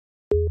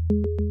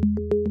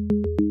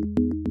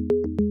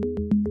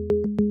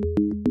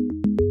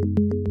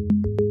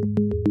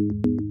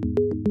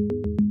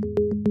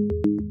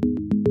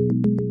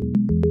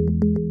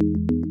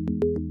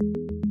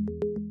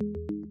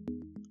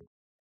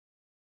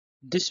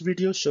This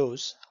video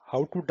shows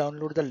how to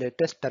download the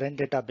latest terrain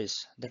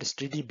database, that is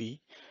TDB,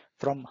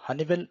 from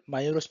Honeywell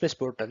MyAerospace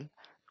portal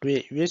to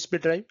a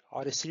USB drive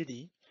or a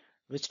CD,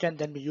 which can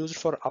then be used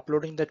for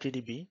uploading the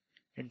TDB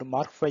into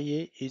Mark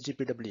V-A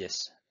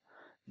EGPWS.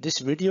 This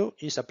video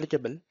is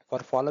applicable for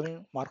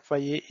following Mark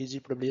V-A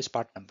EGPWS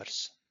part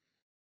numbers.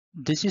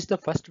 This is the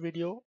first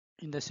video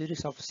in the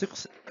series of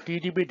 6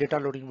 TDB data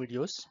loading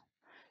videos.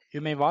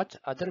 You may watch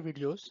other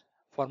videos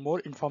for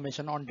more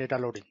information on data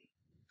loading.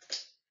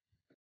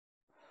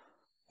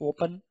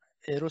 Open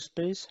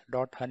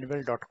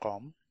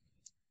aerospace.honeywell.com.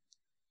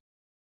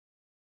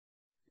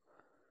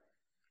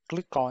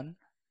 Click on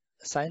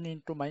Sign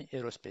into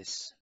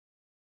MyAerospace.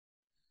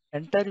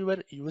 Enter your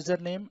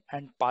username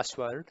and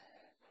password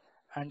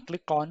and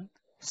click on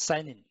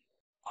Sign in.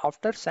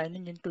 After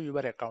signing into your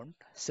account,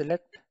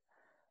 select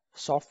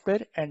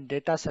Software and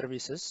Data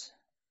Services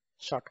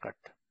shortcut.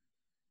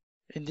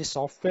 In the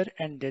Software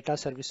and Data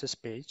Services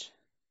page,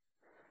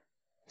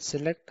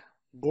 select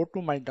Go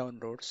to My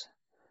Downloads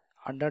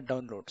under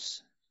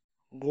Downloads.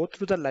 Go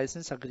through the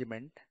license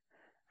agreement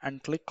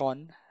and click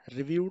on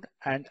Reviewed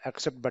and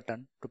Accept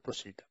button to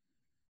proceed.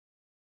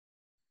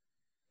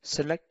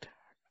 Select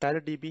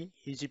TDB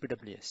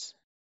EGPWS.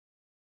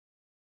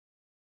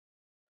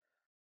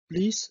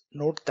 Please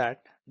note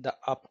that the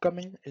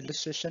upcoming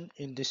illustration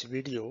in this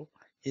video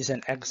is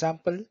an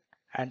example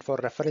and for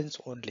reference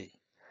only.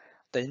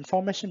 The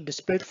information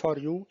displayed for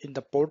you in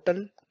the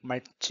portal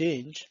might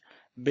change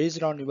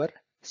based on your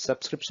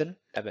subscription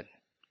level.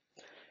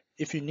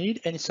 If you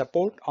need any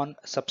support on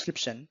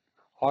subscription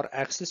or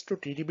access to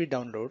TDB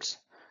downloads,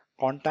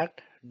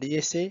 contact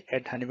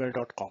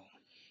dsa@honeywell.com.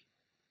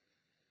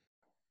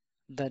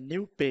 The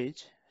new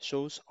page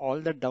shows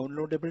all the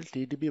downloadable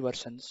TDB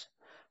versions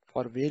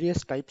for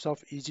various types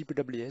of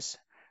EGPWS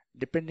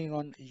depending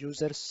on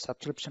user's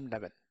subscription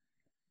level.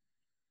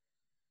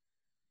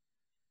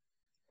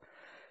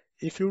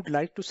 If you'd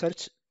like to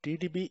search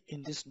TDB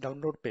in this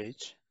download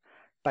page,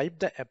 type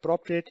the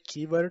appropriate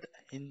keyword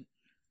in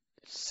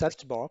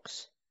search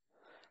box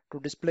to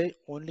display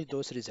only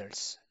those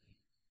results.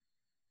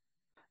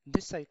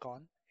 This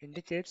icon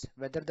indicates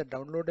whether the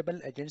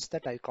downloadable against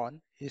that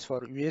icon is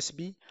for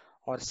USB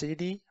or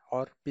CD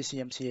or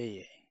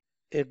PCMCIA.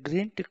 A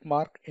green tick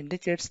mark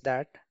indicates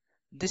that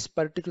this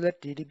particular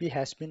TDB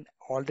has been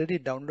already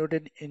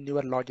downloaded in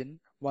your login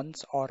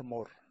once or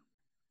more.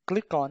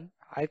 Click on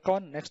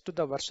icon next to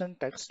the version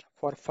text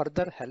for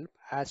further help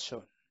as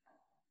shown.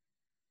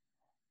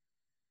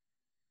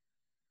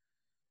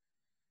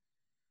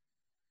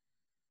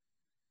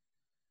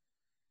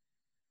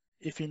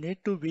 If you need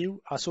to view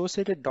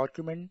associated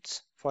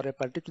documents for a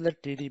particular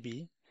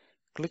TDB,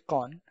 click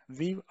on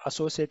View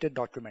Associated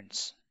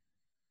Documents.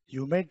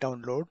 You may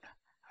download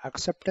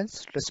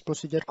Acceptance Test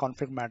Procedure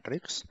Config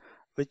Matrix,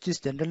 which is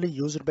generally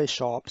used by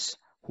shops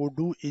who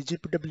do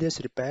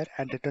EGPWS repair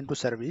and return to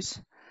service,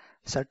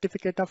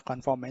 Certificate of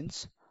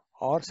Conformance,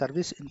 or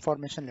Service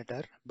Information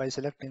Letter by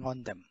selecting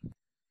on them.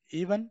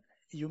 Even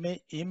you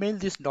may email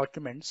these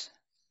documents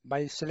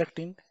by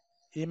selecting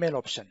Email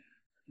option.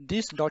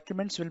 These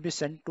documents will be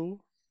sent to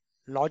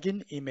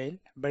login email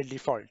by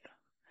default.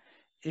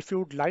 If you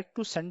would like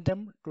to send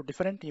them to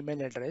different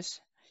email address,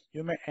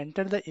 you may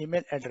enter the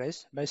email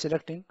address by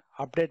selecting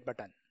Update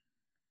button.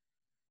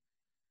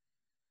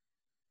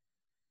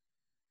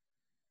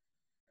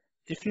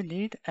 If you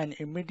need an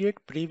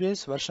immediate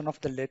previous version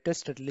of the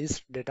latest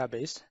released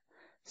database,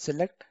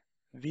 select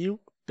View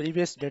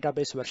Previous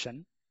Database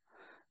Version.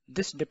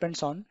 This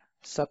depends on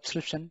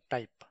subscription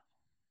type.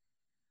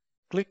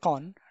 Click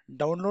on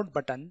Download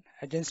button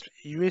against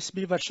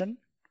USB version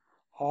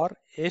or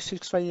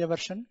A65A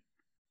version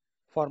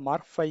for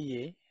Mark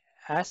V-A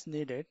as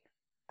needed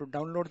to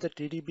download the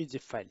TDB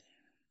zip file.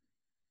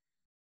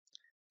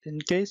 In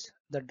case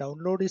the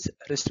download is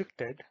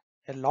restricted,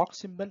 a lock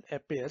symbol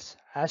appears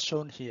as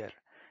shown here,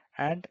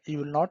 and you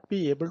will not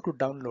be able to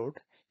download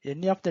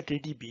any of the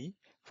TDB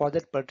for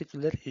that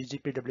particular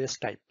EGPWS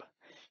type.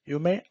 You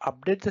may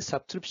update the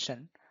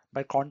subscription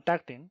by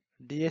contacting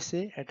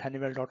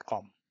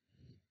dsa@honeywell.com.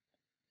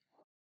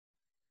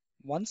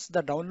 Once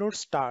the download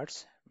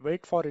starts,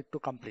 wait for it to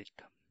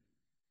complete.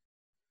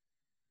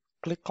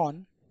 Click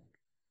on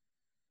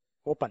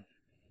Open.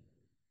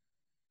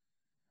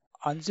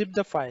 Unzip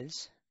the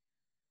files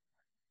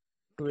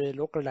to a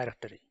local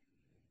directory.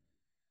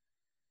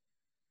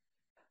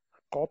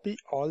 Copy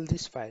all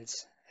these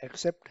files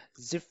except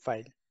zip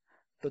file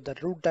to the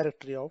root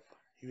directory of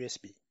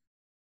USB.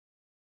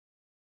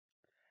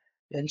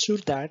 Ensure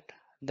that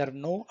there are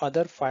no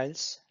other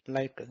files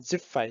like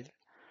zip file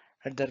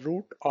at the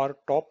root or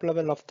top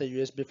level of the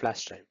USB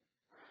flash drive,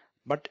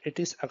 but it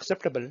is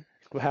acceptable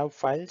to have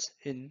files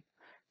in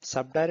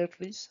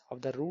subdirectories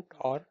of the root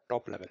or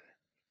top level.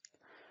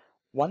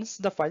 Once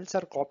the files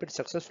are copied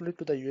successfully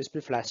to the USB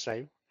flash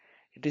drive,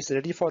 it is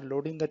ready for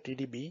loading the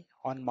TDB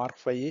on Mark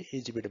V-A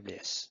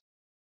EGPWS.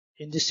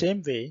 In the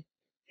same way,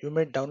 you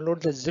may download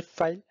the zip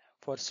file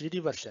for CD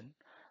version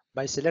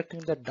by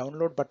selecting the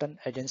download button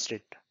against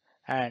it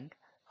and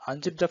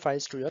unzip the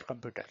files to your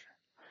computer.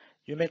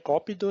 You may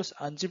copy those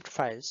unzipped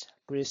files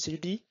to a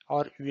CD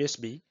or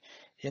USB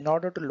in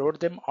order to load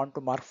them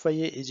onto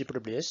MKV-A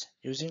EGPWS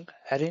using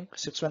ARINC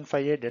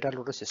 615A data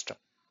loader system.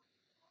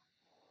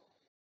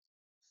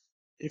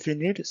 If you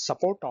need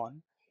support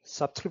on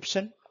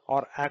subscription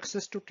or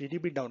access to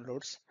TDB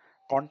downloads,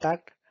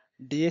 contact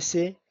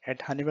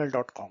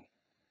dsa@honeywell.com.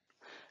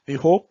 We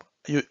hope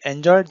you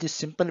enjoyed this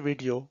simple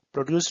video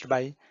produced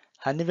by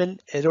Honeywell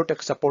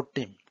Aerotech support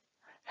team.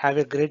 Have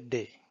a great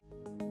day.